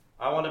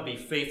I want to be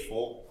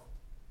faithful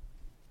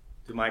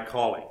to my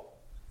calling,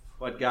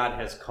 what God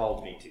has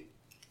called me to.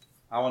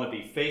 I want to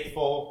be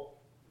faithful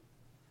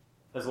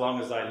as long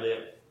as I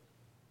live.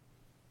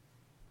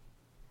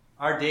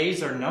 Our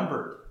days are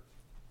numbered.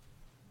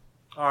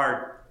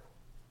 Our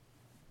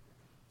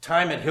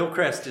time at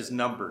Hillcrest is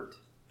numbered.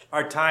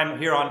 Our time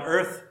here on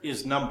earth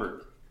is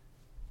numbered.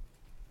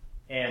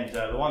 And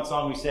the one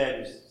song we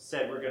said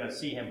we're going to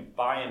see him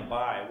by and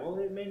by. Well,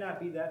 it may not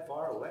be that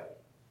far away.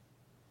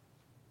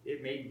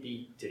 It may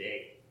be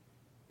today.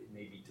 It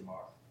may be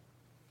tomorrow.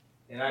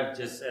 And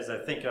as I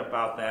think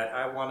about that,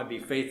 I want to be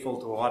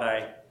faithful to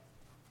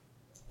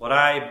what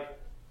I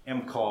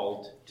am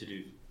called to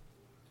do.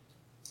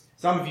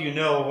 Some of you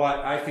know what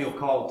I feel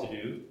called to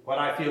do, what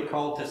I feel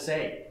called to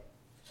say.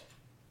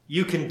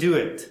 You can do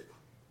it.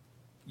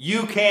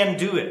 You can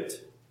do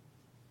it.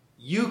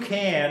 You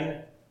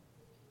can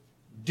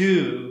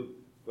do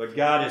what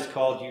God has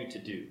called you to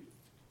do.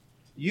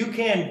 You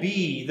can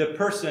be the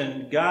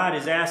person God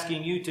is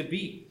asking you to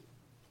be.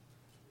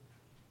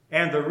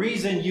 And the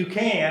reason you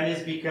can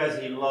is because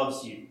he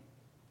loves you.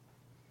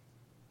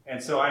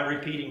 And so I'm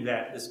repeating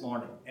that this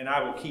morning, and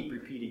I will keep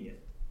repeating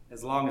it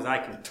as long as I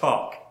can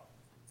talk.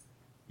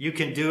 You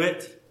can do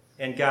it,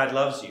 and God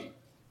loves you.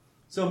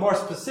 So more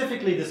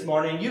specifically this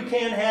morning, you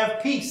can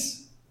have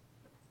peace.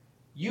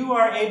 You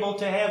are able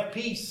to have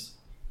peace.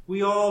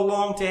 We all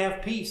long to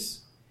have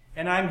peace.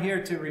 And I'm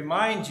here to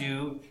remind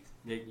you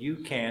that you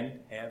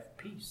can have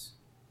peace.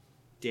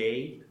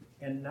 Day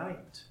and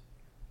night.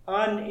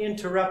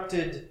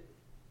 Uninterrupted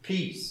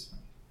peace.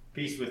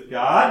 Peace with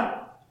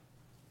God.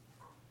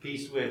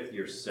 Peace with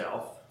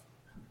yourself.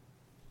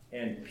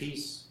 And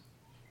peace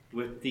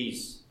with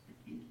these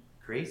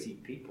crazy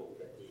people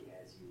that he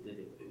has you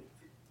living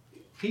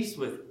with. Peace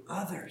with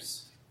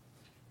others.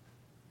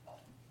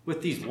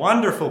 With these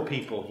wonderful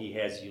people he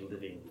has you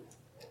living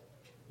with.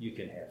 You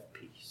can have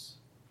peace.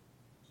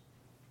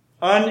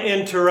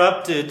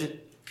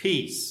 Uninterrupted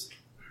peace.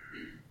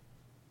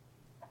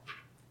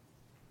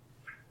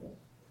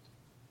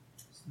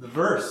 The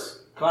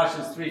verse,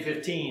 Colossians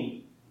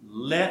 3:15,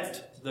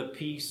 let the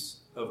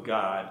peace of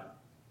God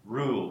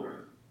rule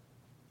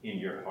in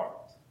your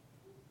heart.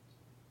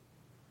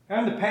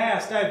 Now in the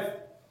past, I've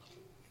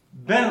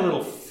been a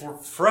little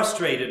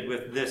frustrated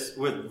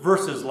with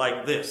verses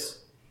like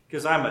this,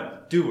 because I'm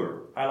a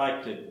doer. I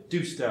like to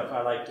do stuff.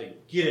 I like to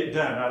get it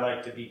done. I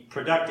like to be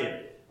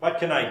productive. What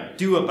can I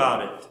do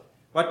about it?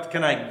 What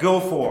can I go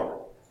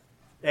for?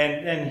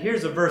 And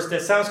here's a verse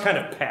that sounds kind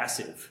of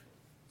passive.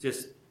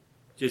 Just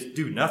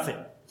do nothing.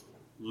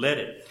 Let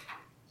it.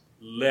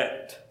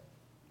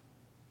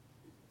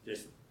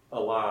 Just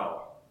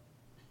allow.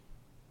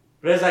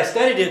 But as I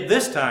studied it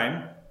this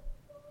time,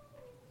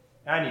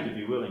 I need to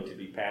be willing to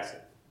be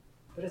passive.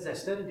 But as I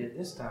studied it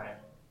this time,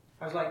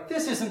 I was like,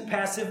 this isn't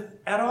passive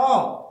at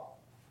all.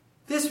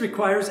 This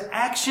requires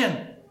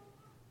action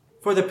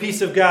for the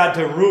peace of God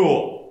to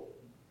rule.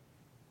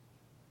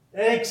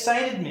 That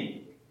excited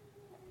me.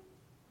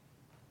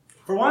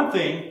 For one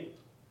thing,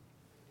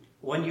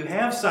 when you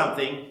have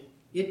something,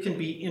 it can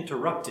be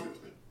interrupted.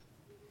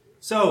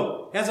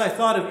 So, as I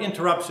thought of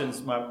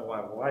interruptions, my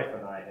wife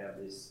and I have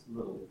this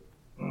little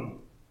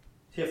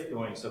tiff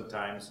going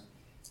sometimes.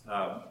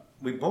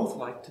 We both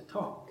like to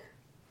talk.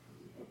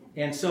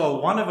 And so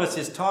one of us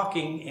is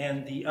talking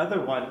and the other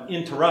one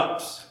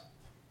interrupts.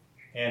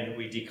 And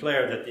we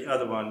declare that the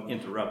other one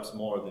interrupts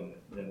more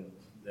than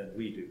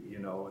we do,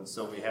 and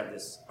so we have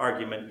this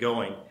argument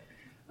going.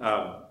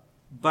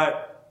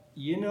 But,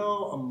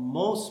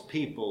 most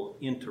people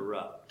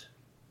interrupt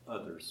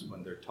others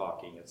when they're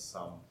talking at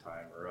some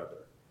time or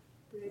other.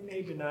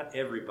 Maybe not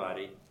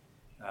everybody.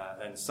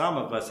 And some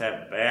of us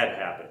have bad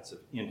habits of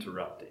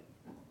interrupting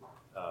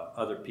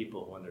other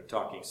people when they're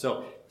talking.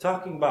 So,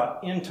 talking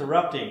about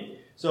interrupting.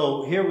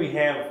 So, here we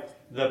have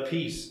the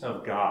peace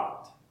of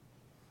God.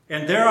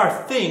 And there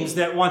are things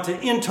that want to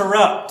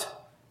interrupt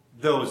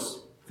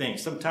those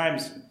things.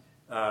 Sometimes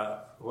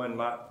when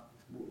my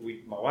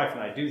wife and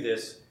I do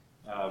this,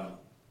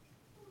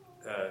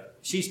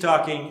 she's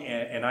talking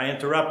and I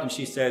interrupt and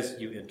she says,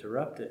 "You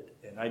interrupted."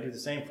 And I do the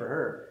same for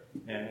her.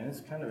 And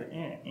it's kind of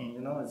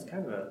it's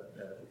kind of a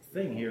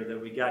thing here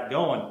that we got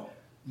going.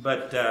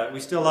 But we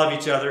still love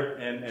each other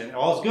and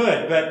all's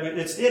good. But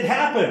it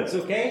happens,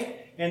 okay?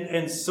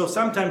 And so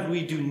sometimes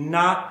we do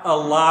not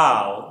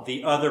allow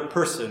the other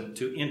person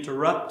to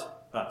interrupt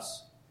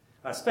us.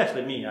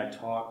 Especially me. I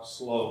talk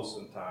slow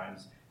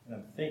sometimes. And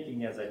I'm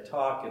thinking as I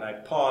talk and I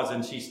pause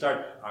and she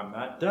starts, I'm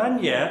not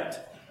done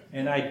yet.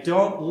 And I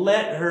don't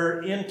let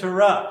her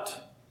interrupt.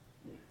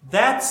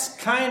 That's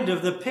kind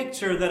of the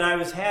picture that I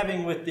was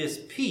having with this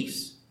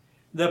peace.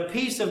 The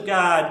peace of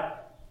God.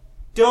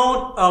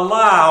 Don't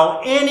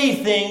allow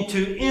anything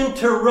to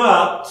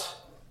interrupt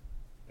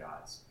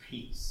God's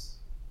peace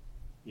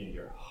in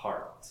your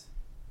heart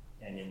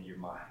and in your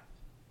mind.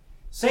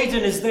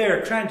 Satan is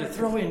there trying to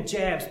throw in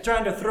jabs,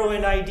 trying to throw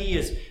in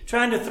ideas,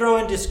 trying to throw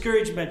in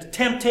discouragement,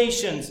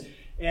 temptations,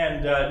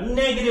 and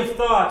negative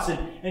thoughts.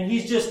 And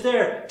he's just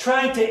there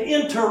trying to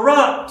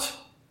interrupt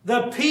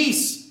the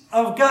peace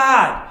of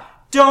God.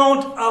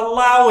 Don't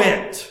allow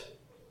it.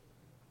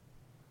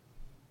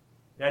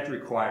 That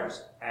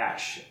requires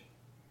action.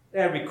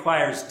 That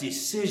requires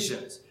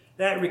decisions.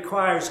 That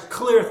requires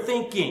clear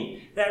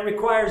thinking. That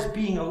requires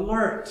being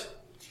alert.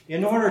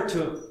 In order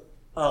to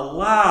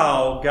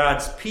allow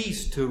God's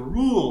peace to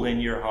rule in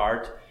your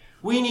heart,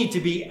 we need to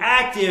be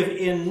active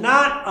in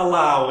not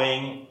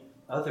allowing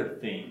other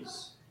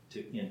things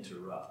to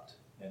interrupt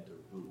and to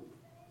rule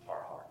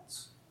our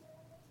hearts.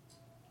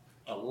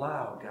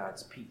 Allow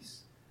God's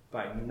peace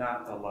by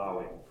not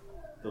allowing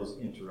those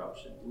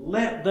interruptions.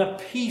 Let the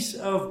peace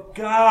of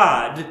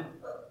God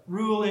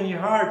rule in your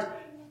heart.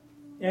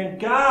 And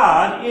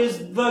God is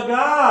the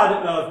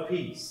God of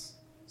peace.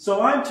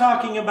 So I'm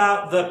talking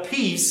about the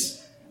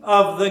peace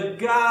of the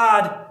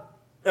God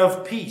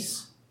of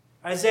peace.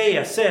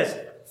 Isaiah says,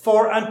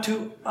 "For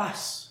unto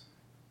us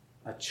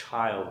a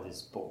child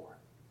is born.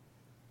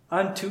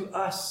 Unto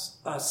us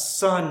a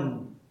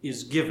son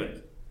is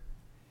given.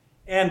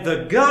 And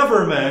the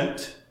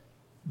government,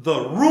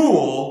 the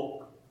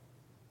rule,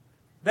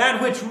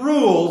 that which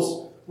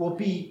rules, will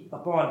be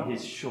upon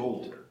his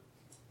shoulder."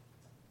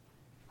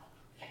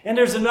 And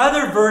there's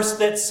another verse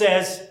that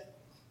says,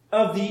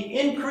 "Of the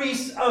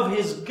increase of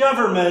his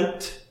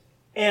government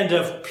and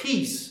of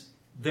peace,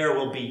 there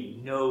will be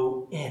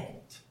no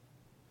end."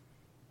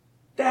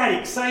 That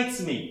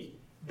excites me.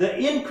 The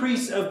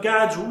increase of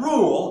God's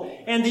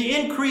rule and the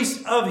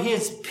increase of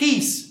his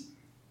peace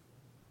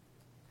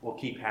will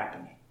keep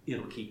happening.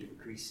 It'll keep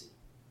increasing.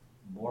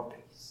 More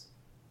peace.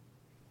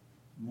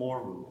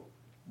 More rule.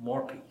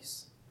 More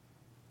peace.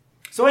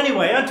 So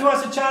anyway, unto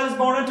us a child is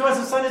born, unto us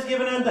a son is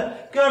given, and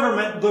the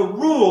government, the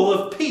rule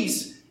of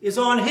peace, is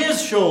on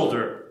his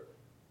shoulder.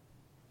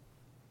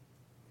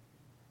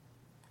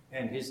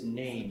 And his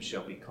name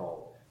shall be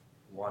called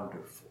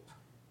Wonderful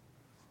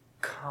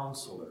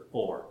Counselor,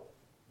 or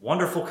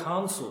Wonderful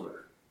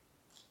Counselor,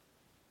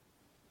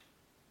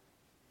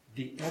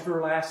 the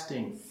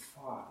Everlasting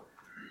Father.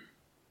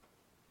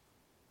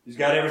 He's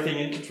got everything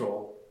in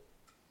control.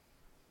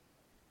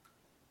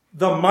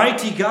 The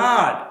Mighty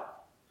God,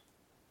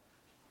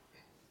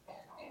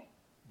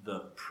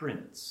 the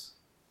Prince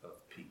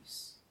of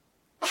Peace.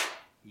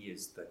 He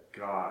is the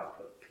God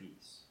of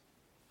peace.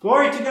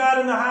 Glory to God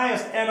in the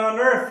highest, and on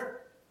earth,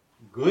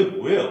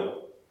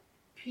 goodwill,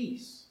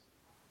 peace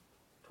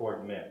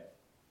toward men.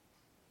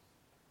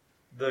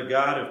 The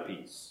God of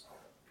peace.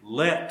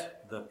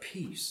 Let the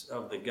peace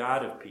of the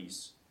God of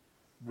peace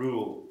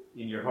rule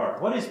in your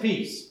heart. What is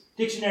peace?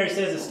 Dictionary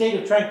says a state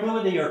of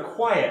tranquility or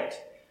quiet,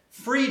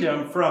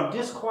 freedom from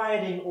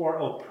disquieting or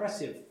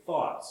oppressive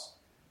thoughts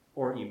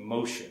or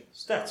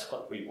emotions. That's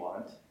what we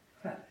want.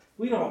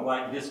 We don't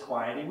like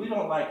disquieting. We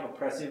don't like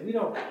oppressive.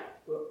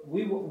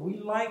 We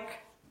like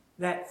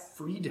that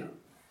freedom.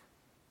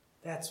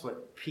 That's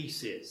what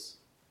peace is.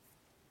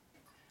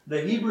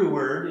 The Hebrew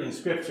word in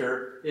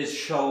Scripture is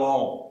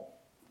shalom.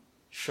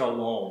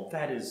 Shalom.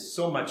 That is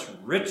so much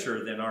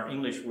richer than our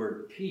English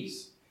word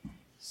peace.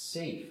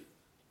 Safe,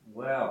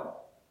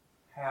 well,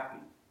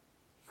 happy,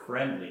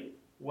 friendly,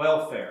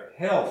 welfare,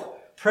 health,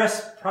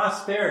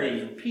 prosperity,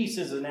 and peace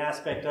is an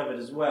aspect of it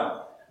as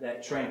well.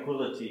 That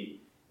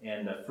tranquility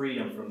and the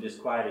freedom from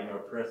disquieting or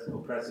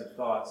oppressive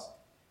thoughts.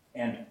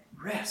 And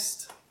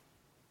rest.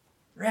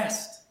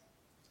 Rest.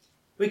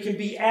 We can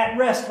be at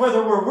rest.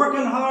 Whether we're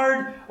working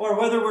hard or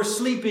whether we're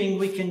sleeping,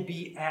 we can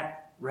be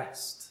at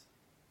rest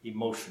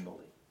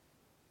emotionally.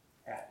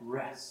 At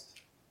rest.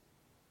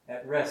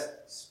 At rest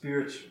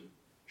spiritually.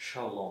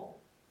 Shalom.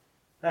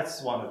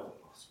 That's one of the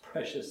most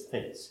precious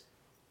things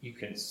you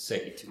can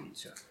say to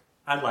each other.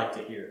 I'd like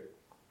to hear it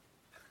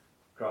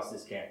across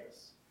this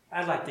campus.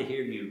 I'd like to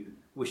hear you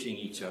wishing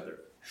each other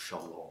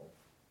shalom.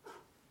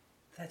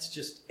 That's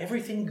just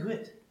everything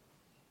good.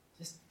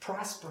 Just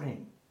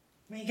prospering.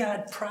 May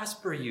God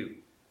prosper you.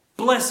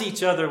 Bless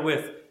each other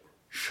with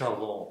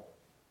shalom.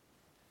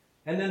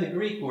 And then the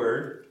Greek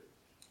word,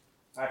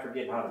 I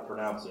forget how to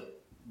pronounce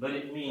it, but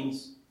it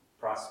means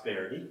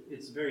prosperity.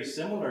 It's very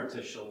similar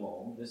to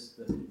shalom.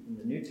 In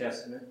the New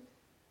Testament,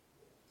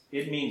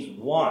 it means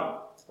one,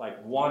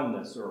 like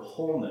oneness or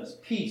wholeness,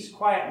 peace,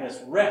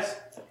 quietness, rest,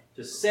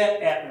 to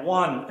set at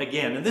one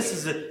again. And this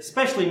is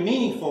especially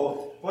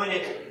meaningful when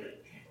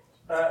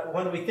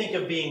we think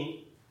of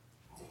being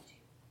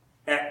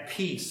at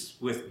peace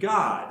with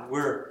God.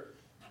 We're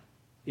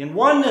in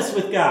oneness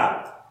with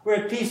God. We're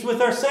at peace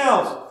with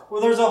ourselves.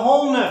 Well, there's a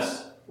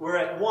wholeness. We're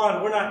at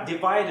one. We're not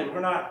divided. We're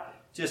not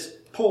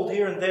just pulled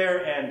here and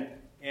there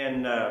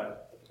and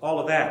all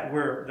of that.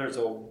 There's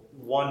a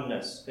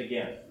oneness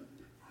again.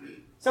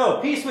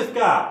 So, peace with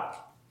God.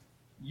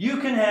 You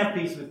can have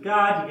peace with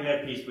God. You can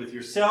have peace with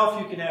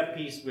yourself. You can have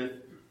peace with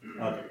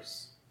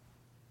others.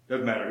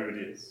 Doesn't matter who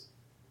it is.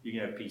 You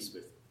can have peace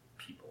with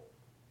people.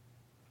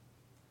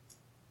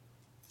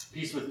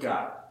 Peace with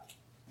God.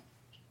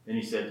 Then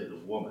he said to the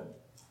woman,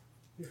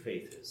 your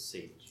faith has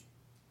saved you.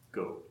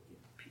 Go in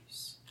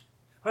peace.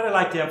 What I'd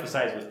like to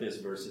emphasize with this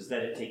verse is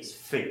that it takes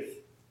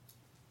faith.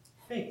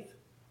 Faith.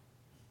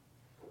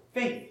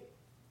 Faith.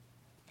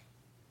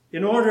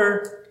 In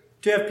order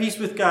to have peace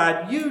with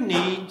God, you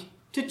need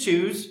to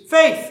choose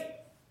faith.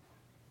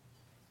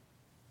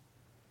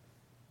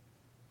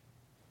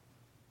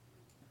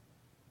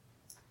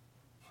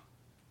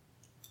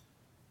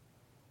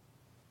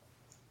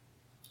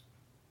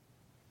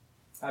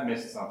 I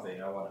missed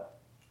something I want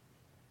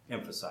to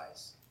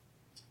emphasize.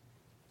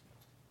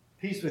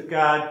 Peace with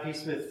God,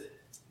 peace with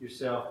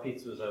yourself,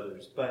 peace with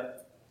others.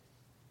 But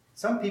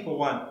some people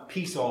want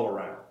peace all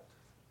around,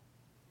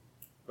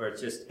 where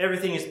it's just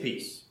everything is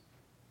peace.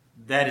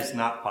 That is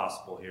not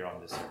possible here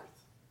on this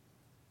earth.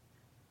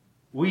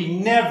 We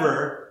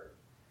never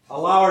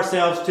allow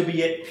ourselves to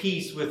be at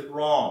peace with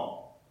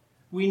wrong.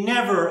 We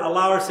never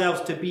allow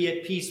ourselves to be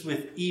at peace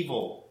with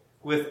evil,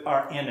 with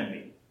our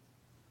enemy.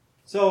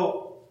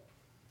 So,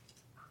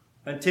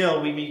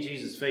 until we meet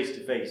Jesus face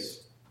to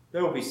face,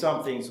 there will be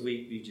some things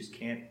we just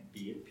can't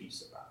be at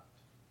peace about.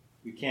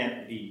 We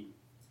can't be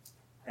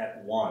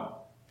at one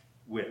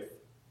with.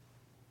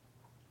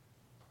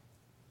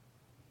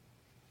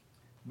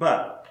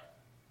 But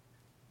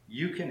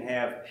you can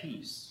have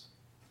peace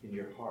in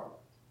your heart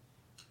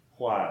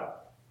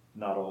while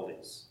not all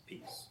is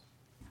peace.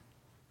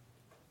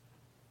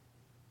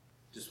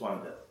 Just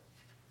wanted to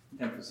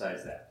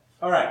emphasize that.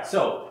 All right,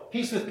 so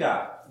peace with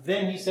God.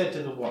 Then he said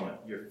to the woman,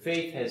 your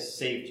faith has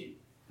saved you.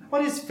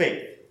 What is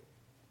faith?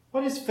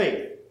 What is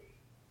faith?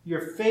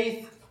 Your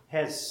faith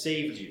has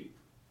saved you.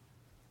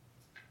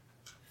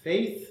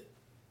 Faith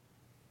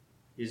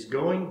is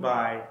going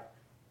by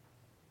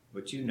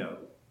what you know,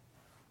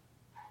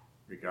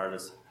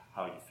 regardless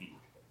how you feel.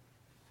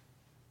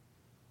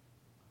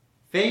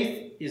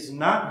 Faith is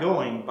not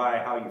going by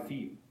how you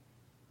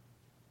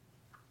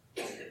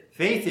feel.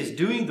 Faith is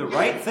doing the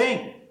right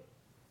thing.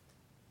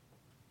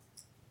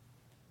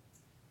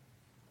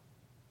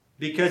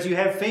 Because you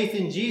have faith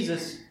in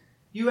Jesus,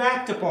 you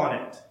act upon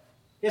it.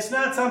 It's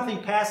not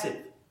something passive.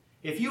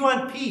 If you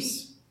want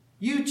peace,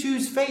 you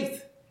choose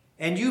faith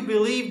and you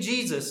believe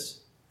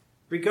Jesus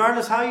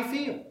regardless how you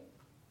feel.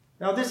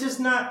 Now, this is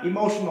not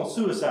emotional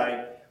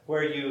suicide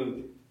where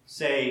you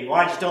say, well,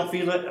 I just don't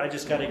feel it. I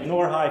just got to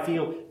ignore how I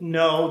feel.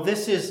 No,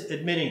 this is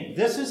admitting,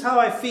 this is how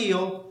I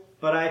feel,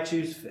 but I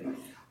choose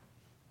faith.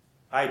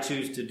 I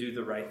choose to do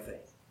the right thing.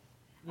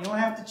 You don't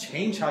have to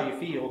change how you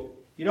feel.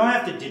 You don't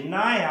have to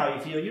deny how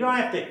you feel. You don't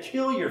have to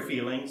kill your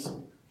feelings.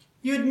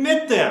 You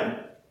admit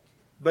them,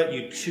 but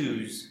you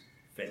choose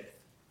faith.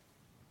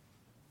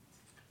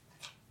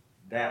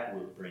 That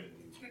will bring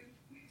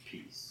you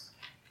peace.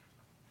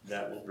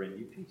 That will bring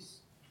you peace.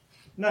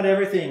 Not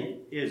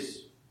everything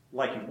is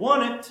like you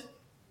want it,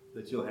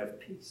 but you'll have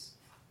peace.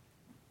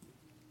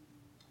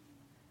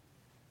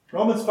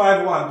 Romans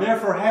 5:1,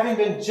 therefore, having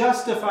been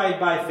justified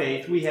by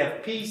faith, we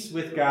have peace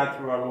with God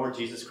through our Lord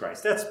Jesus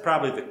Christ. That's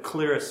probably the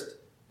clearest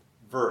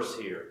verse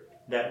here,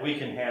 that we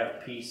can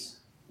have peace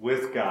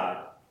with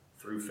God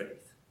through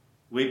faith.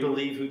 We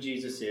believe who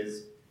Jesus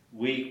is.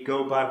 We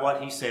go by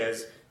what he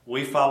says.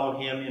 We follow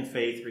him in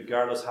faith,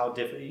 regardless how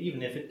difficult,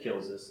 even if it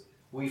kills us.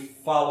 We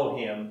follow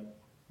him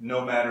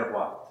no matter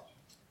what.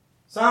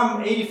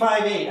 Psalm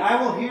 85:8,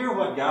 I will hear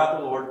what God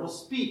the Lord will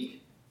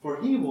speak,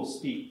 for he will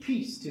speak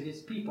peace to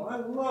his people. I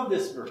love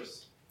this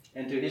verse,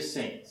 and to his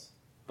saints.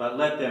 But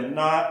let them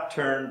not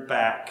turn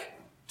back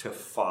to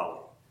folly.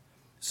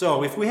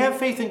 So if we have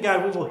faith in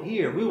God, we will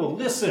hear, we will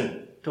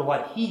listen to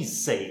what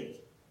he's saying.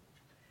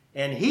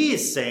 And he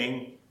is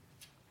saying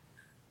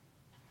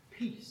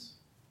peace.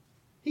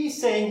 He's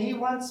saying he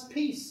wants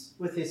peace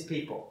with his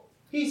people.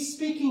 He's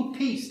speaking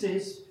peace to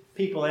his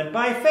people. And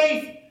by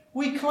faith,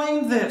 we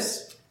claim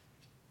this.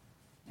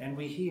 And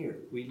we hear,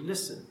 we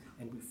listen,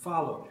 and we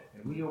follow,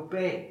 and we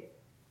obey.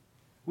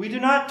 We do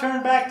not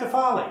turn back to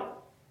folly.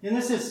 And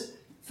this is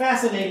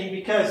fascinating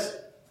because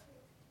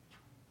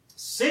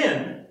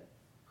sin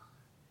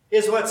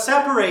is what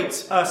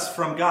separates us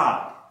from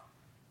God.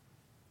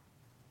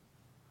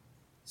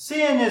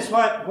 Sin is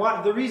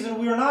what the reason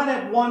we are not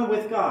at one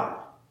with God.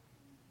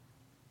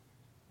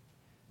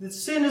 That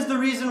sin is the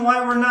reason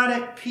why we're not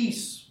at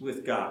peace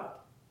with God.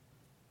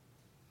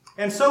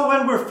 And so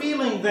when we're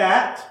feeling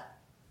that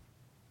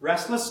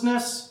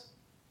restlessness,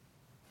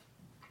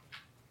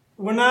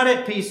 we're not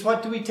at peace,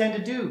 what do we tend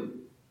to do?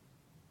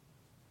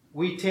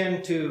 We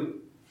tend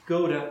to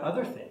go to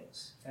other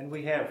things, and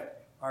we have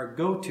our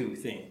go-to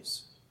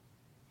things.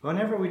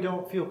 Whenever we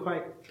don't feel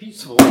quite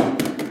peaceful,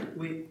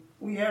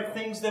 we have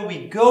things that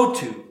we go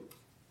to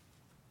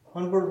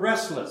when we're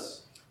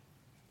restless,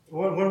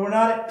 when we're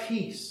not at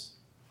peace.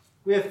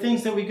 We have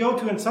things that we go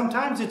to, and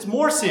sometimes it's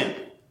more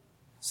sin.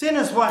 Sin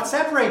is what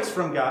separates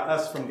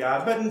us from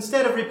God. But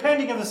instead of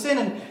repenting of the sin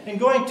and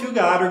going to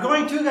God, or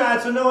going to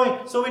God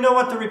so we know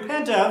what to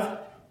repent of,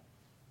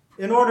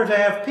 in order to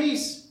have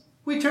peace,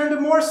 we turn to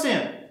more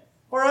sin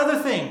or other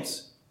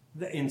things.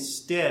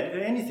 Instead,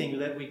 anything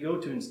that we go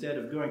to instead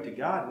of going to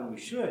God when we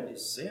should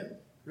is sin,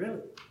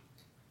 really.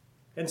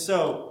 And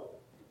so,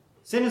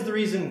 sin is the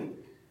reason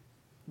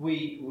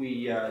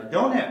we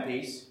don't have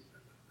peace.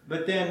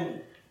 But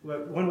then,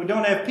 when we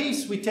don't have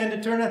peace, we tend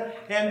to turn it.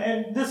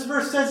 And this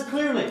verse says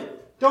clearly,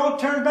 don't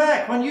turn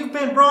back. When you've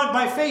been brought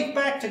by faith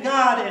back to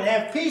God and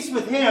have peace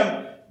with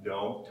him,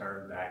 don't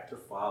turn back to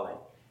folly.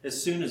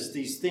 As soon as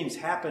these things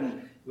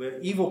happen, where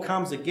evil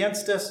comes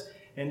against us,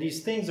 and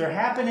these things are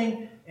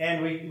happening,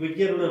 and we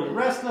get a little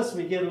restless,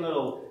 we get a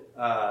little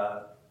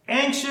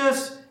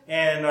anxious,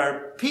 and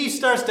our peace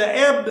starts to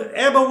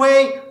ebb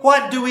away,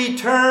 what do we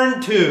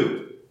turn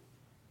to?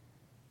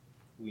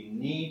 We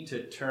need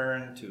to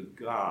turn to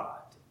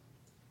God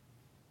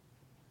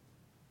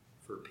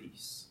for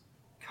peace.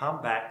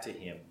 Come back to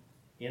Him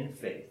in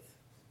faith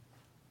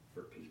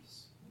for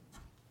peace.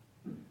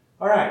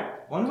 All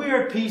right, when we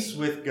are at peace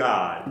with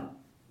God,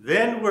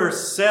 then we're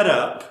set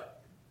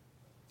up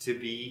to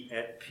be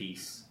at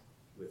peace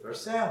with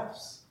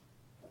ourselves.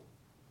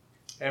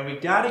 And we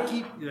got to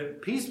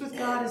keep, peace with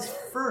God is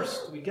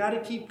first. We got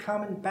to keep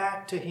coming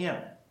back to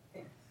Him.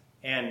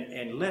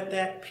 And let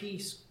that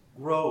peace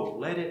grow.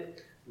 Let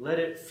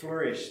it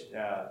flourish.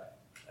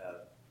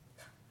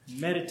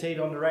 Meditate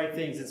on the right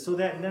things. And so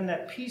that then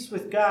that peace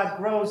with God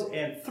grows.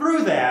 And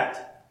through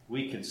that,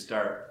 we can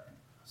start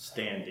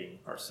standing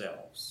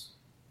ourselves.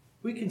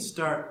 We can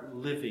start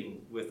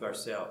living with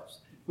ourselves.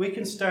 We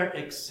can start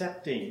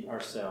accepting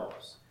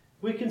ourselves.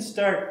 We can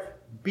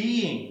start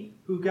being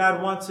who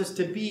God wants us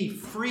to be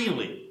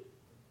freely.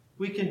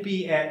 We can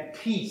be at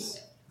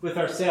peace with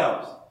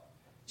ourselves.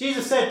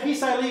 Jesus said,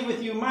 peace I leave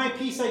with you, my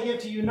peace I give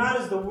to you, not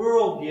as the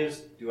world gives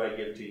do I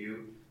give to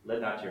you.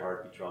 Let not your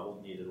heart be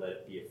troubled, neither let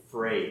it be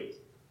afraid.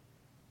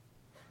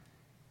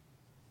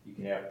 You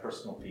can have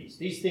personal peace.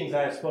 These things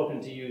I have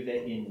spoken to you,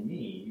 that in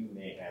me you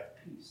may have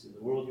peace. In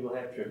the world you will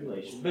have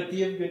tribulation, but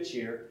be of good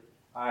cheer.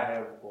 I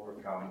have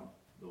overcome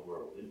the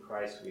world. In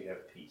Christ we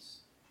have peace.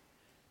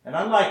 And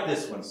I like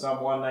this one,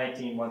 Psalm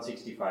 119,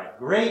 165.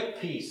 Great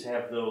peace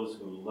have those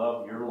who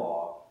love your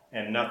law,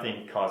 and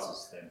nothing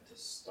causes them to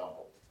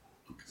stumble.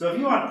 So if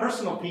you want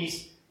personal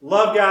peace,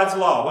 love God's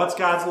law. What's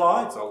God's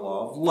law? It's a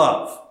law of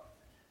love.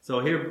 So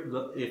here,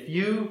 if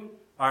you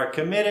are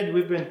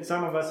committed,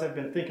 some of us have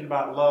been thinking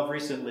about love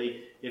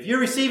recently. If you're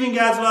receiving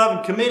God's love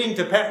and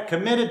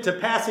committed to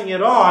passing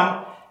it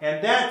on,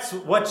 and that's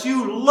what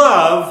you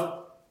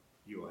love,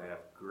 you will have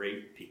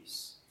great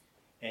peace.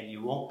 And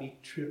you won't be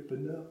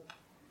tripping up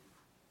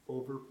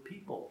over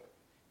people.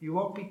 You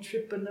won't be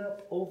tripping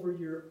up over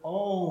your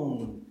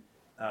own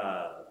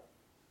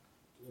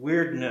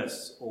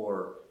weirdness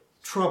or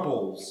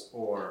troubles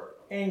or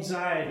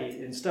anxiety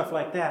and stuff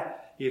like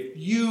that. If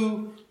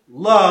you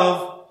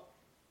love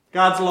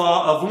God's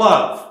law of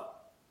love,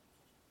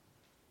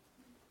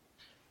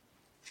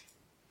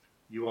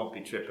 you won't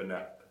be tripping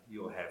up.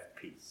 You'll have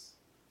peace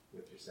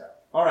with yourself.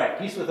 All right,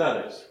 peace with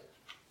others.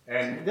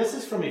 And this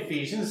is from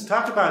Ephesians. It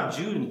talked about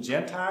Jew and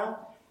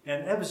Gentile,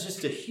 and that was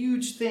just a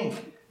huge thing.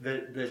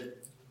 The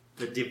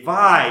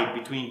divide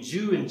between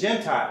Jew and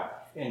Gentile.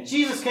 And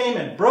Jesus came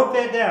and broke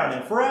that down.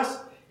 And for us,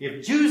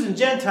 if Jews and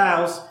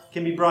Gentiles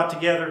can be brought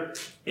together,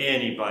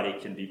 anybody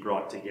can be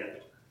brought together.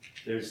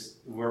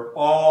 We're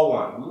all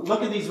one.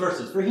 Look at these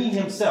verses. For he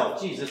himself,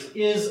 Jesus,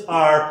 is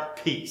our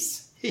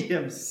peace. He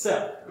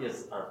himself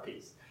is our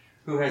peace,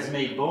 who has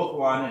made both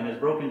one and has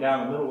broken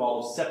down the middle wall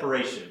of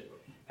separation,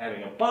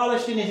 having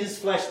abolished in his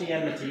flesh the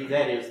enmity,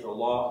 that is, the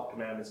law of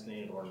commandments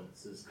and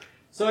ordinances,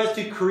 so as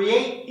to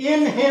create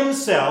in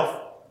himself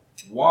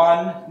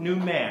one new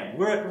man.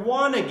 We're at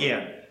one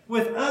again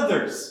with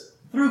others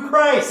through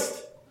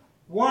Christ.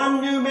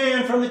 One new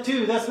man from the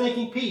two, thus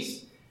making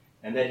peace,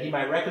 and that he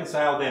might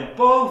reconcile them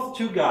both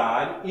to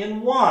God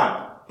in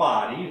one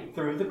body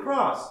through the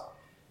cross,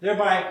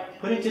 thereby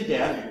putting to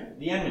death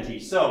the enmity.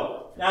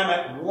 So I'm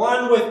at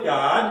one with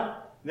God,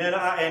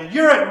 and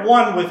you're at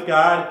one with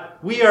God.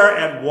 We are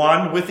at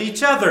one with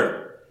each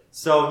other.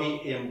 So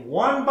in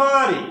one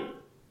body,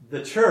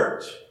 the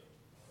church,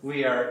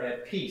 we are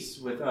at peace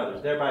with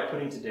others, thereby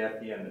putting to death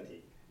the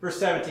enmity. Verse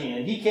 17,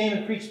 and he came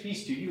and preached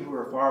peace to you who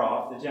are far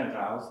off, the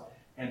Gentiles,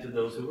 and to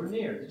those who were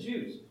near, the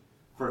Jews.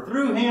 For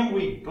through him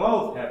we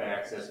both have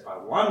access by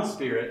one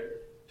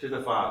Spirit to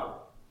the Father.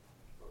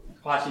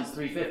 Colossians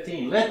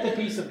 3:15, let the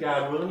peace of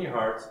God rule in your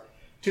hearts,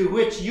 to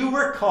which you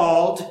were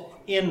called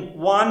in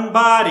one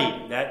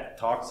body. That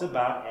talks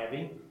about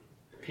having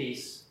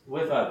peace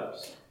with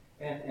others.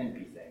 And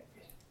be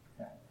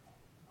thankful.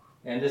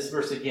 And this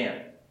verse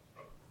again.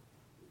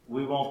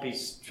 We won't be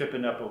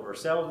tripping up over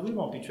ourselves. We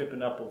won't be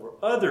tripping up over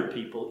other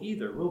people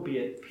either. We'll be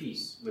at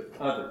peace with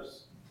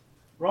others.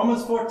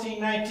 Romans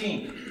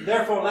 14:19.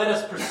 Therefore let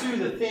us pursue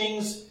the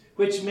things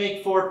which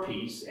make for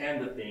peace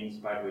and the things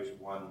by which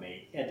one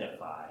may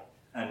edify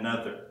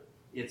another.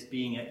 It's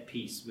being at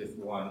peace with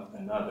one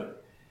another.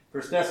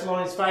 1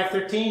 Thessalonians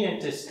 5:13,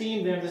 and to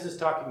esteem them, this is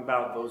talking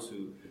about those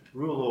who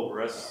rule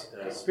over us,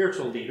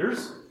 spiritual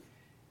leaders,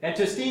 and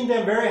to esteem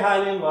them very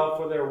highly in love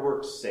for their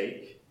work's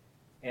sake,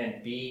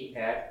 and be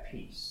at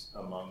peace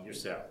among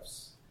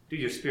yourselves. Do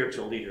your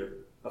spiritual leader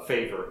a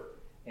favor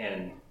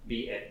and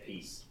be at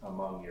peace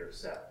among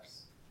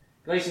yourselves.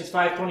 Galatians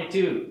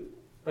 5:22,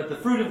 but the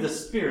fruit of the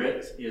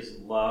Spirit is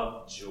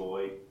love,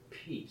 joy,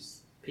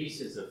 peace.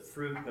 Peace is a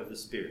fruit of the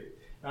Spirit.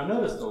 Now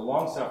notice the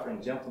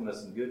long-suffering,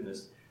 gentleness, and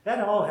goodness. That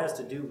all has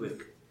to do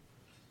with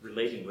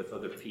relating with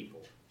other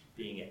people,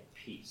 being at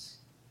peace.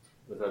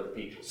 with other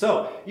people.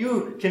 So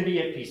you can be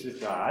at peace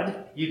with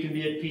God. You can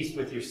be at peace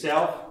with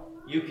yourself.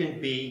 You can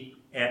be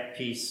at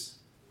peace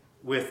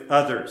with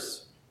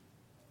others.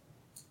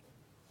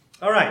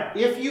 All right,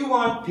 if you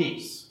want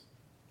peace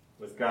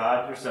with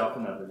God, yourself,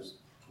 and others,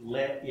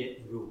 let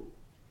it rule.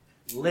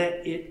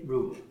 Let it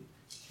rule.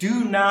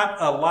 Do not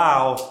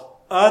allow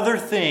other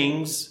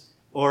things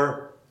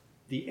or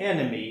the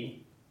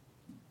enemy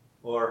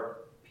or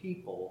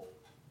people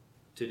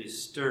to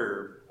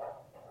disturb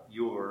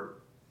your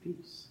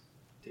peace,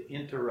 to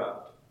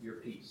interrupt your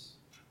peace.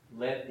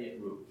 Let it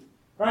rule.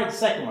 All right, the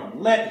second one.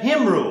 Let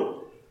him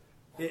rule.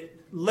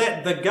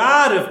 Let the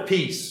God of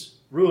peace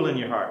rule in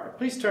your heart.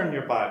 Please turn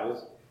your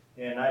Bibles,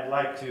 and I'd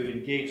like to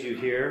engage you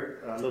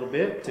here a little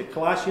bit to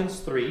Colossians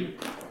 3.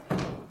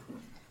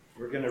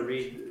 We're going to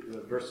read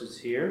the verses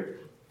here.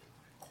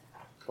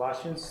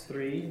 Colossians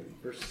 3,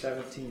 verse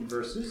 17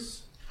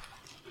 verses.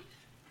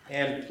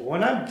 And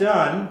when I'm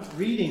done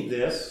reading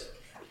this,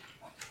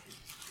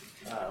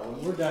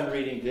 when we're done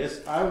reading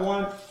this, I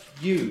want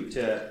you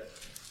to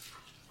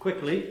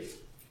quickly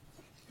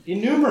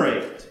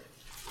enumerate.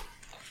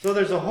 So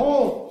there's a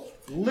whole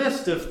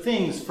list of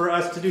things for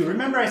us to do.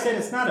 Remember, I said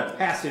it's not a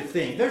passive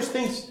thing. There's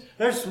things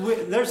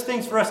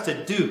for us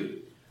to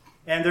do.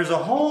 And there's a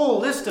whole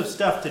list of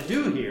stuff to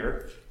do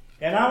here.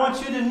 And I want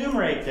you to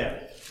enumerate them.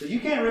 So you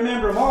can't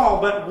remember them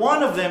all, but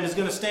one of them is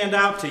going to stand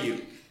out to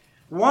you.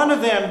 One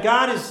of them,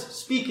 God is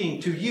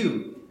speaking to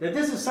you that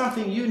this is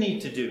something you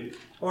need to do.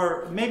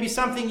 Or maybe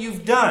something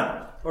you've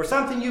done. Or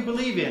something you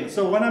believe in.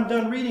 So when I'm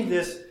done reading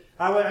this,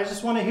 I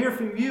just want to hear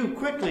from you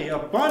quickly a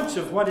bunch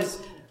of what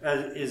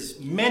is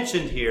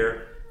mentioned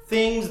here.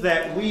 Things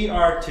that we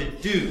are to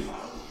do.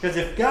 Because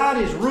if God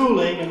is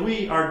ruling and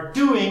we are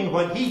doing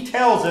what he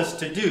tells us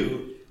to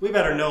do, we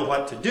better know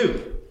what to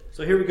do.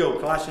 So here we go,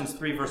 Colossians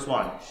 3, verse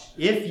 1.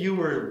 If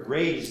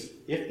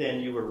then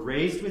you were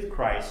raised with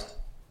Christ,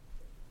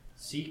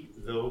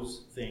 seek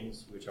those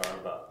things which are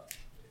above,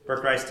 where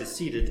Christ is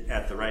seated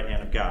at the right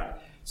hand of God.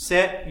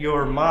 Set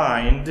your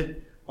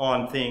mind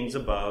on things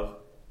above,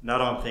 not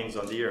on things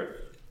on the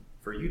earth.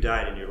 For you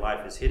died, and your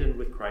life is hidden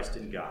with Christ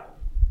in God.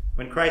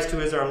 When Christ,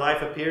 who is our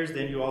life, appears,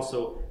 then you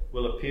also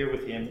will appear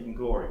with him in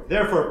glory.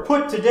 Therefore,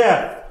 put to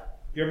death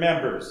your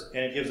members.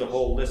 And it gives a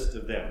whole list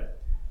of them.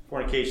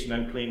 Fornication,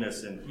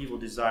 uncleanness, and evil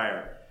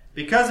desire.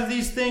 Because of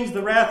these things,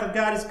 the wrath of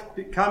God is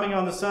coming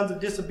on the sons of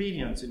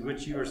disobedience, in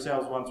which you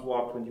yourselves once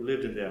walked when you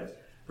lived in them.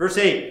 Verse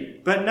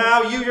 8, but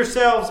now you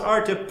yourselves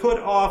are to put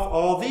off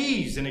all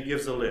these. And it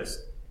gives a list.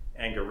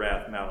 Anger,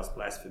 wrath, malice,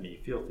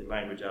 blasphemy, filthy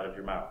language out of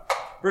your mouth.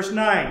 Verse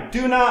 9,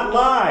 do not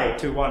lie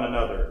to one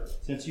another,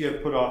 since you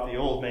have put off the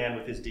old man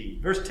with his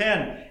deed. Verse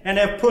 10, and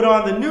have put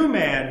on the new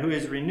man, who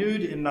is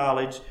renewed in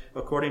knowledge,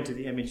 according to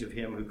the image of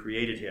him who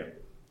created him.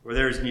 Where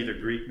there is neither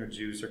Greek nor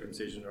Jew,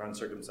 circumcision or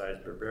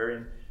uncircumcised,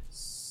 barbarian,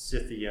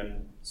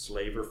 Scythian,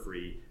 slave or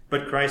free,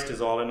 but Christ is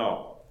all in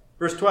all.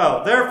 Verse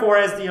 12, therefore,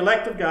 as the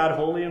elect of God,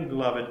 holy and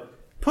beloved,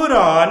 put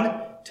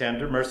on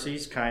tender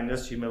mercies,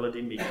 kindness,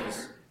 humility,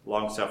 meekness,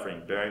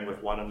 long-suffering, bearing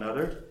with one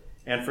another,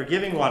 and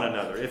forgiving one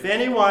another. If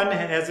anyone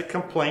has a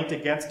complaint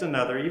against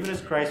another, even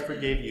as Christ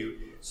forgave you,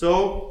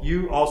 so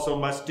you also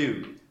must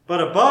do.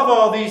 But above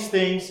all these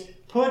things,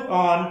 put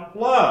on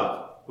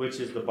love, which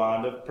is the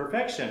bond of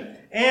perfection.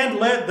 And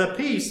let the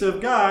peace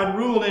of God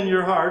rule in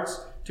your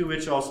hearts, to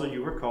which also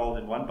you were called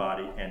in one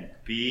body, and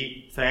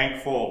be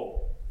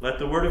thankful. Let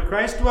the word of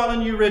Christ dwell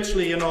in you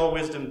richly in all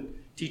wisdom,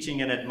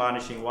 teaching and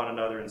admonishing one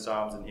another in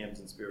psalms and hymns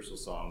and spiritual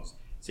songs,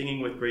 singing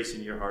with grace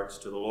in your hearts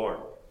to the Lord.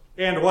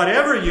 And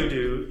whatever you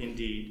do,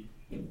 indeed,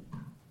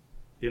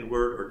 in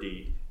word or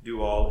deed,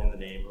 do all in the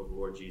name of the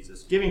Lord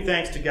Jesus, giving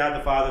thanks to God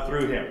the Father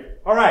through him.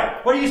 All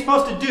right, what are you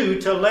supposed to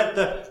do to let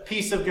the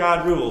peace of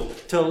God rule?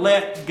 To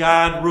let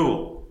God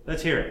rule.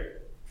 Let's hear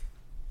it.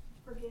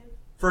 Forgive.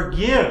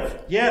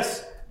 Forgive.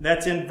 Yes,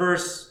 that's in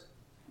verse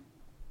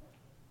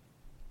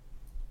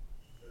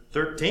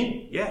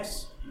 13.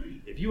 Yes.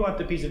 If you want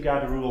the peace of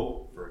God to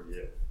rule,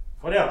 forgive.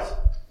 What else?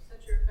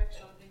 Set your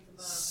affection on things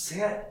above.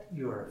 Set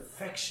your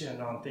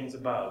affection on things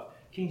above.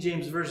 King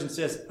James Version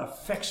says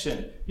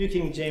affection. New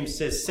King James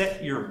says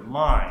set your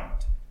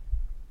mind.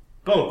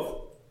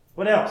 Both.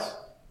 What else?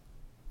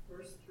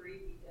 Verse 3,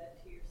 be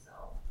dead to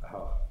yourself.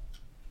 Oh.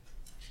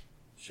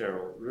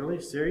 Cheryl,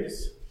 really?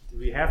 Serious? Do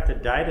we have to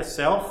die to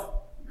self?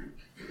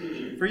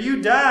 For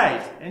you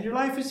died, and your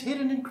life is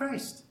hidden in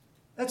Christ.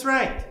 That's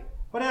right.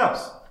 What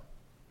else?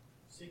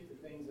 Seek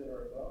the things that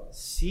are above.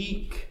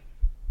 Seek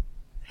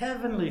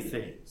heavenly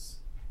things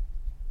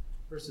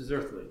versus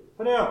earthly.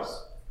 What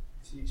else?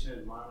 Teach and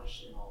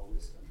admonish in all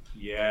wisdom.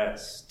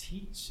 Yes,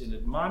 teach and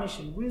admonish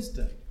in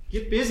wisdom.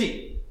 Get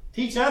busy.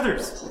 Teach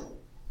others.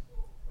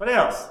 What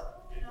else?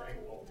 Be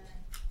thankful.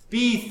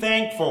 Be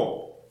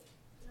thankful.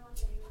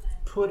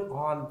 Put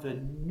on the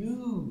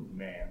new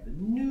man, the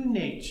new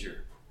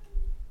nature.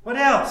 What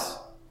else?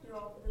 Do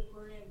all for the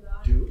glory of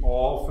God. Do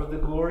all for the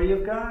glory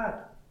of God.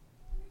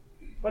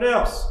 What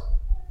else?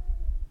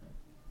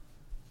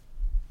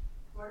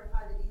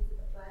 Mortify the deeds of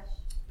the flesh.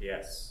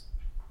 Yes.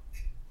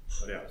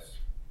 What else?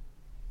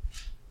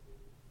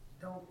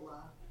 Don't lie.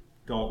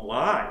 Don't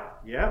lie.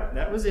 Yeah,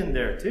 that was in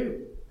there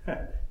too.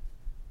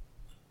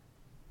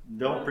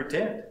 Don't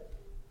pretend.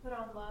 Put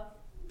on love.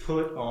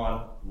 Put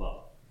on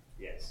love.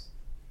 Yes.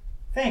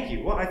 Thank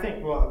you. Well, I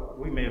think,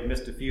 we may have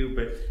missed a few,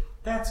 but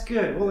that's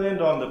good. We'll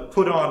end on the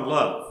put on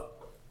love.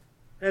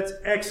 That's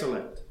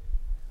excellent.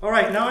 All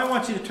right, now I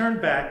want you to turn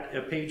back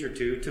a page or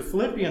two to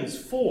Philippians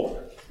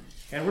 4.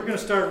 And we're going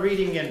to start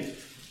reading in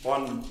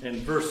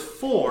verse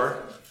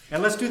 4.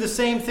 And let's do the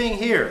same thing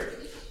here.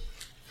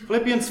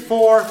 Philippians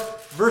 4,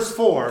 verse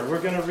 4.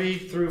 We're going to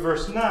read through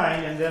verse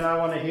 9, and then I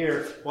want to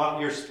hear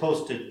what you're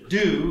supposed to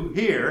do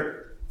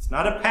here. It's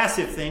not a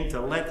passive thing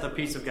to let the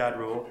peace of God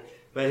rule,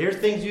 but here's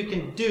things you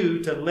can do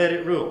to let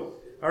it rule.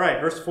 All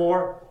right, verse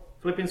 4,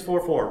 Philippians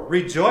 4:4.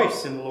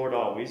 Rejoice in the Lord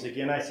always.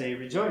 Again, I say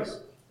rejoice.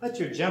 Let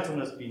your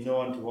gentleness be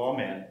known to all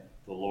men.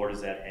 The Lord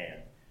is at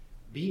hand.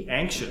 Be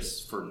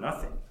anxious for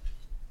nothing,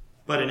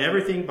 but in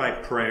everything by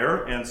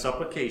prayer and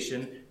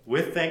supplication,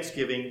 with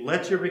thanksgiving,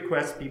 let your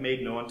requests be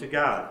made known to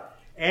God.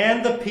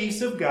 And the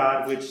peace of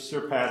God, which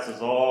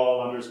surpasses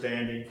all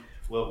understanding,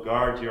 will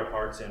guard your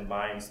hearts and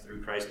minds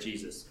through Christ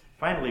Jesus.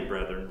 Finally,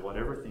 brethren,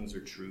 whatever things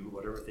are true,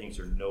 whatever things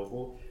are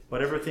noble,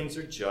 whatever things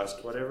are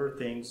just, whatever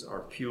things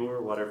are pure,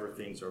 whatever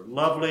things are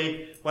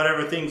lovely,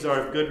 whatever things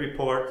are of good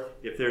report,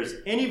 if there's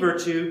any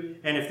virtue,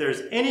 and if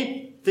there's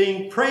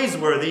anything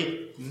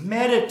praiseworthy,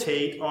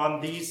 meditate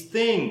on these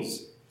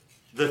things.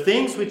 The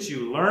things which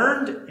you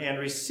learned and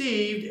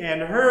received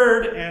and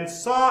heard and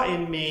saw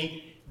in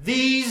me,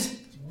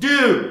 these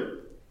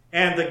do.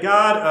 And the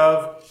God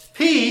of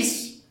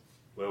peace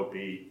will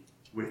be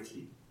with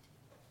you.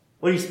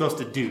 What are you supposed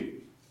to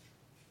do?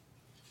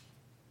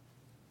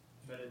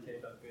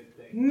 Meditate on good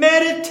things.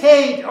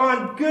 Meditate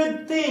on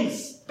good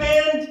things.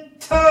 Spend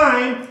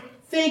time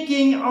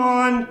thinking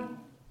on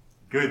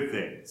good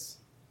things.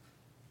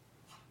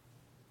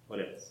 What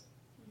else?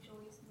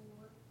 Rejoice in the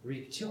Lord.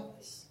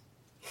 Rejoice.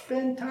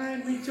 Spend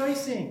time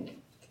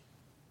rejoicing.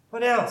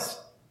 What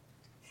else?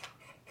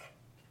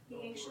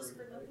 Be anxious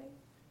for nothing.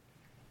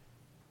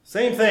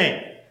 Same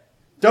thing.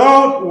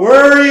 Don't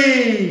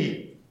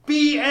worry.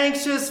 Be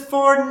anxious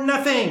for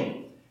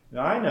nothing.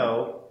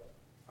 Now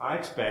I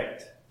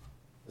expect,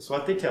 that's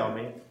what they tell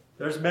me,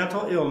 there's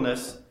mental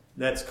illness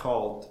that's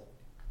called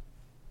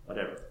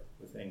whatever,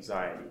 with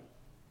anxiety.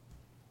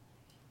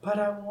 But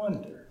I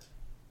wonder,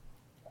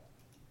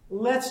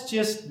 let's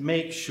just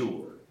make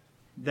sure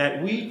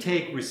that we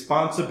take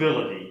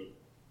responsibility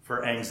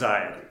for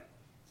anxiety.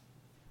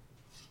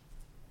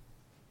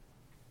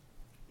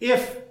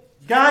 If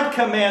God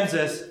commands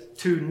us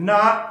to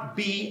not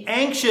be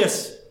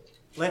anxious,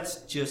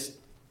 let's just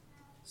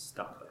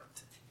stop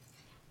it.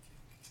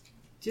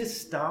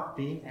 Just stop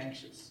being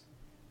anxious.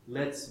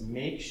 Let's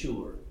make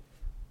sure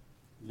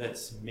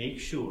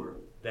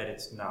that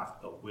it's not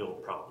a will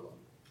problem.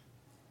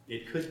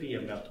 It could be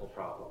a mental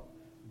problem,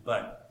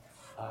 but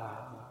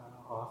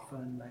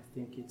often I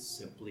think it's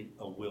simply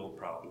a will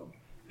problem.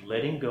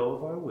 Letting go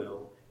of our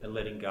will and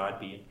letting God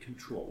be in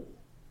control.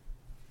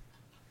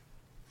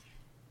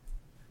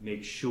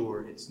 Make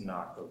sure it's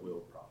not a will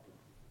problem.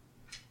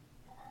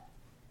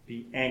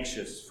 Be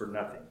anxious for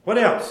nothing. What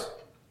else?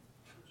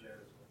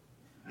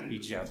 Be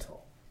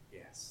gentle.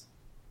 Yes.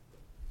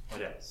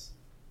 What else?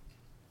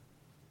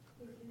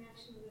 In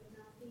connection with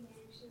not being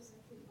anxious,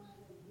 I think one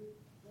of the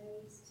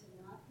ways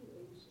to not be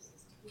anxious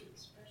is to give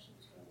expression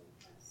to our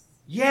requests.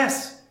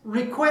 Yes,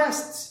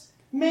 requests.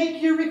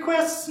 Make your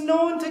requests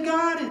known to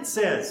God, it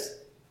says.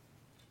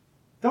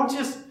 Don't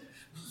just,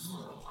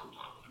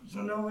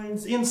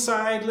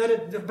 inside, let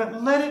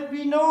it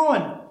be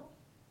known.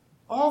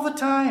 All the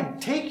time.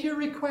 Take your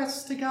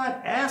requests to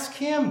God. Ask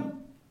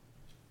Him.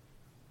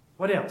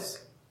 What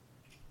else?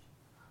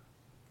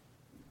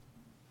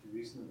 Be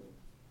reasonable.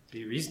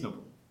 Be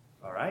reasonable.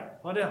 All right.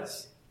 What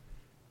else?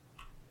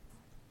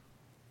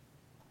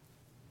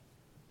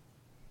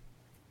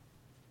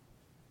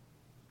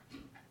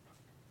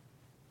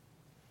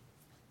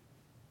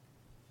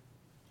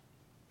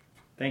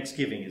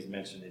 Thanksgiving is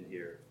mentioned in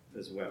here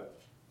as well.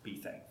 Be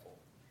thankful.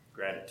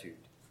 Gratitude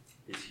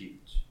is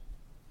huge.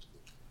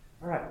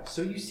 All right,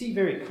 so you see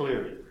very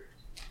clearly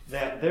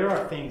that there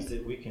are things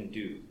that we can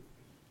do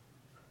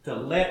to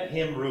let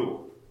Him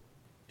rule,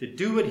 to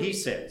do what He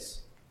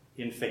says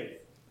in faith.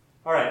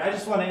 All right, I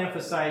just want to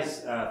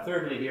emphasize,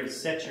 thirdly here,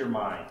 set your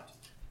mind.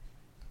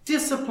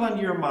 Discipline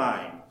your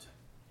mind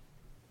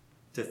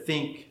to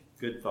think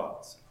good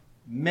thoughts.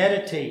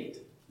 Meditate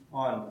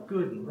on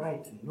good and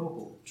right and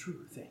noble,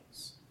 true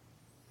things.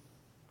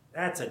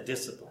 That's a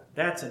discipline.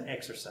 That's an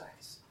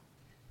exercise.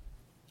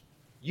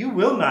 You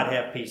will not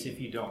have peace if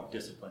you don't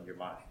discipline your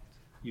mind.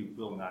 You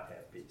will not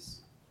have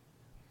peace.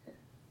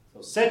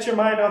 So set your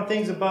mind on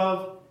things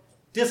above.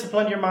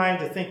 Discipline your mind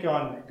to think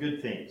on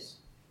good things.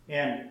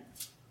 And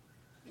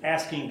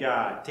asking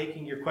God,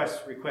 taking your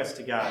request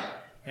to God.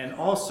 And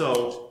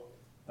also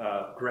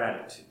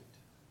gratitude.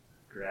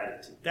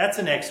 Gratitude. That's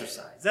an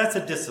exercise. That's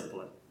a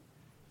discipline.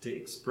 To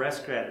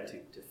express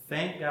gratitude. To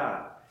thank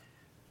God.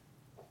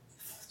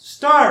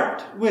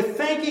 Start with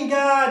thanking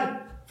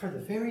God for the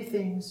very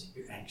things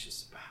you're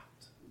anxious about.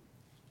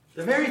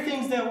 The very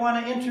things that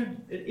want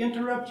to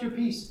interrupt your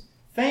peace.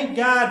 Thank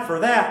God for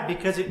that,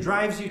 because it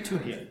drives you to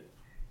Him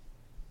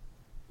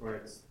where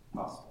it's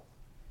possible.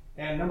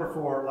 And number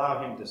 4,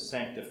 allow Him to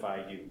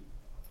sanctify you.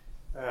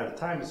 The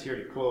time is here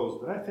to close,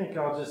 but I think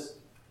I'll just,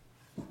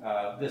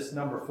 this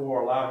number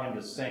 4, allow Him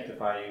to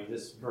sanctify you.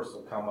 This verse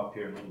will come up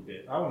here in a little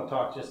bit. I want to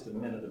talk just a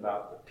minute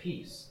about the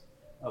peace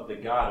of the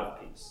God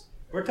of peace.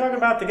 We're talking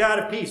about the God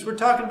of peace. We're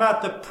talking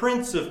about the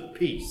Prince of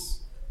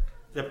Peace.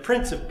 The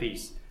Prince of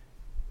Peace.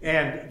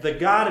 And the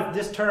God of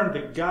this term,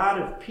 the God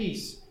of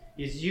peace,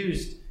 is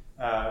used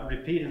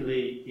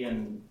repeatedly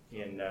in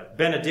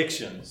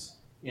benedictions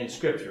in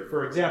Scripture.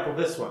 For example,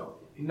 this one.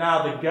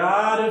 Now the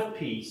God of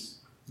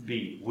peace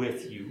be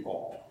with you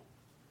all.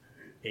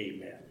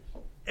 Amen.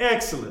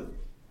 Excellent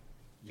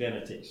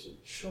benediction.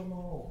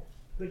 Shalom.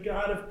 The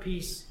God of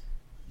peace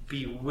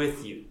be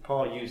with you.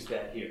 Paul used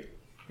that here.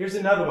 Here's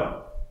another one.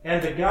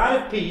 And the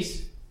God of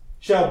peace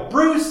shall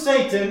bruise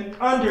Satan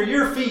under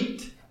your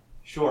feet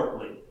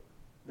shortly.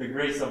 The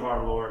grace of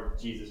our Lord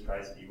Jesus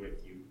Christ be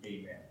with you.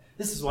 Amen.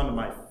 This is one of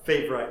my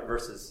favorite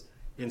verses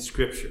in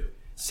Scripture.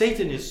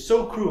 Satan is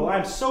so cruel.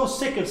 I'm so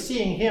sick of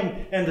seeing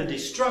him and the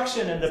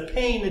destruction and the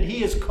pain that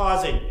he is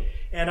causing.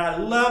 And I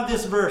love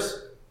this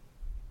verse.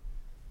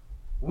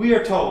 We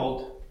are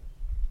told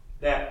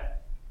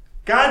that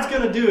God's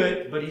going to do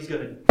it, but He's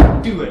going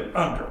to do it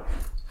under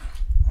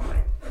my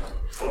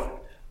foot.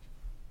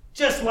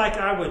 Just like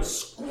I would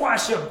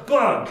squash a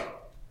bug,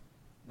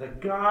 the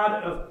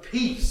God of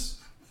peace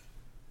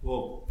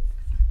will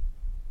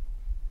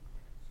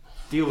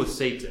deal with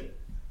Satan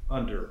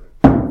under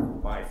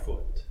my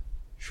foot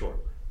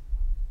shortly.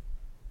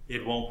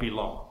 It won't be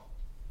long.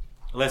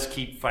 Let's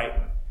keep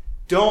fighting.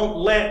 Don't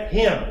let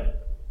him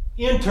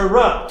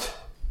interrupt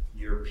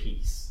your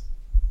peace.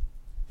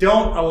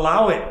 Don't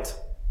allow it.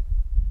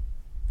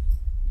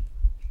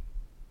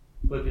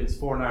 Philippians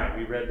 4:9,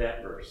 we read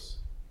that verse.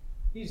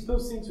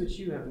 Those things which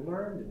you have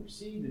learned and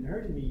received and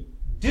heard in me,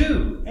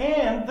 do,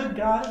 and the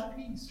God of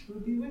peace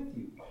will be with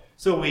you.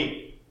 So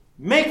we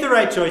make the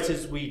right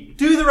choices, we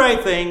do the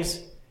right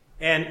things,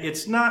 and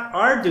it's not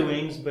our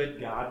doings, but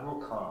God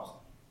will come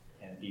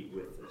and be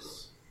with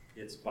us.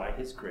 It's by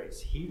His grace.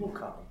 He will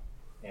come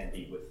and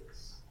be with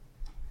us.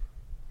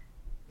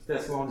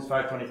 Thessalonians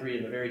 5:23,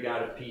 and the very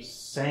God of peace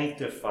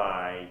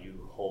sanctify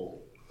you wholly.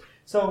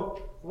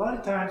 So a lot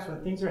of times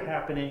when things are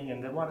happening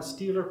and they want to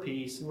steal our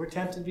peace and we're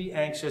tempted to be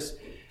anxious,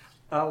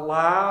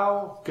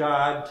 allow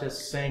God to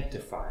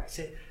sanctify.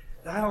 Say,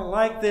 I don't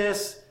like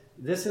this.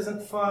 This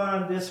isn't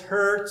fun. This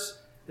hurts.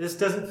 This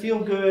doesn't feel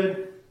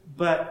good.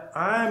 But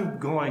I'm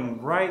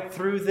going right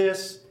through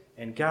this,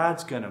 and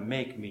God's going to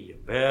make me a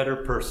better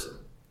person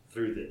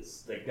through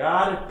this. The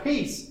God of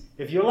peace.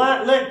 If you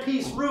let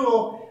peace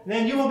rule,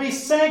 then you will be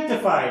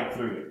sanctified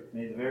through it.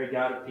 May the very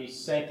God of peace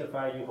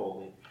sanctify you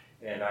wholly.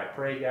 And I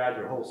pray, God,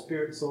 your whole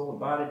spirit, soul, and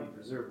body be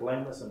preserved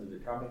blameless unto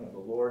the coming of the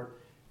Lord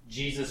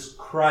Jesus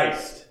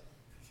Christ.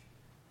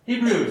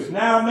 Hebrews,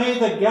 now may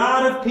the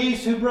God of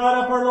peace, who brought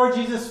up our Lord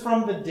Jesus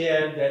from the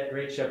dead, that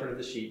great shepherd of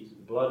the sheep,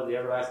 the blood of the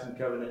everlasting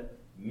covenant,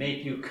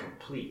 make you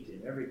complete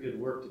in every good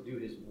work to do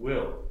His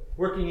will,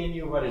 working in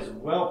you what is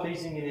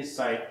well-pleasing in His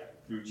sight,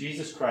 through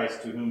Jesus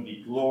Christ, to whom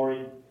be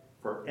glory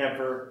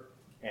forever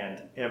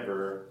and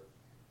ever.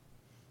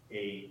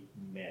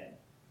 Amen.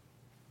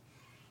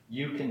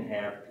 You can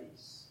have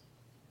peace.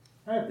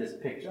 I have this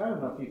picture. I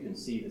don't know if you can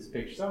see this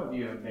picture. Some of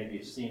you have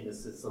maybe seen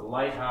this. It's a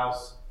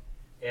lighthouse,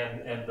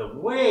 and the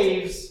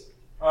waves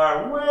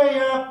are way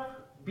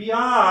up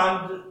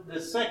beyond the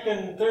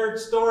second, third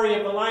story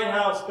of the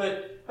lighthouse,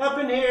 but up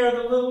in here,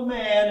 the little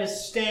man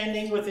is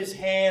standing with his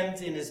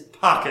hands in his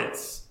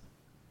pockets,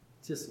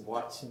 just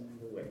watching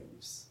the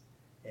waves.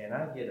 And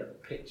I get a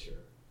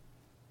picture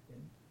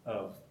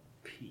of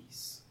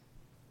peace.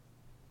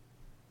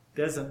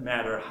 Doesn't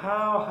matter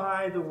how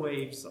high the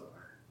waves are.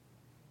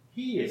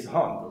 He is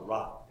on the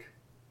rock.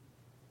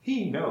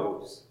 He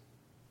knows.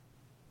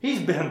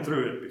 He's been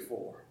through it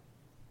before.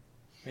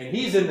 And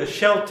he's in the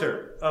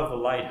shelter of the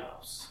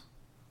lighthouse.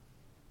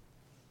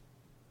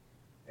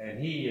 And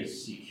he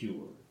is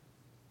secure.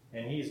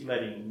 And he's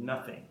letting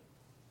nothing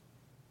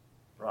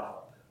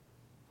rob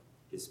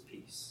his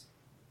peace,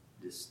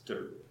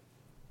 disturb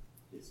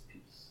his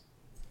peace.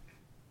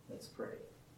 Let's pray.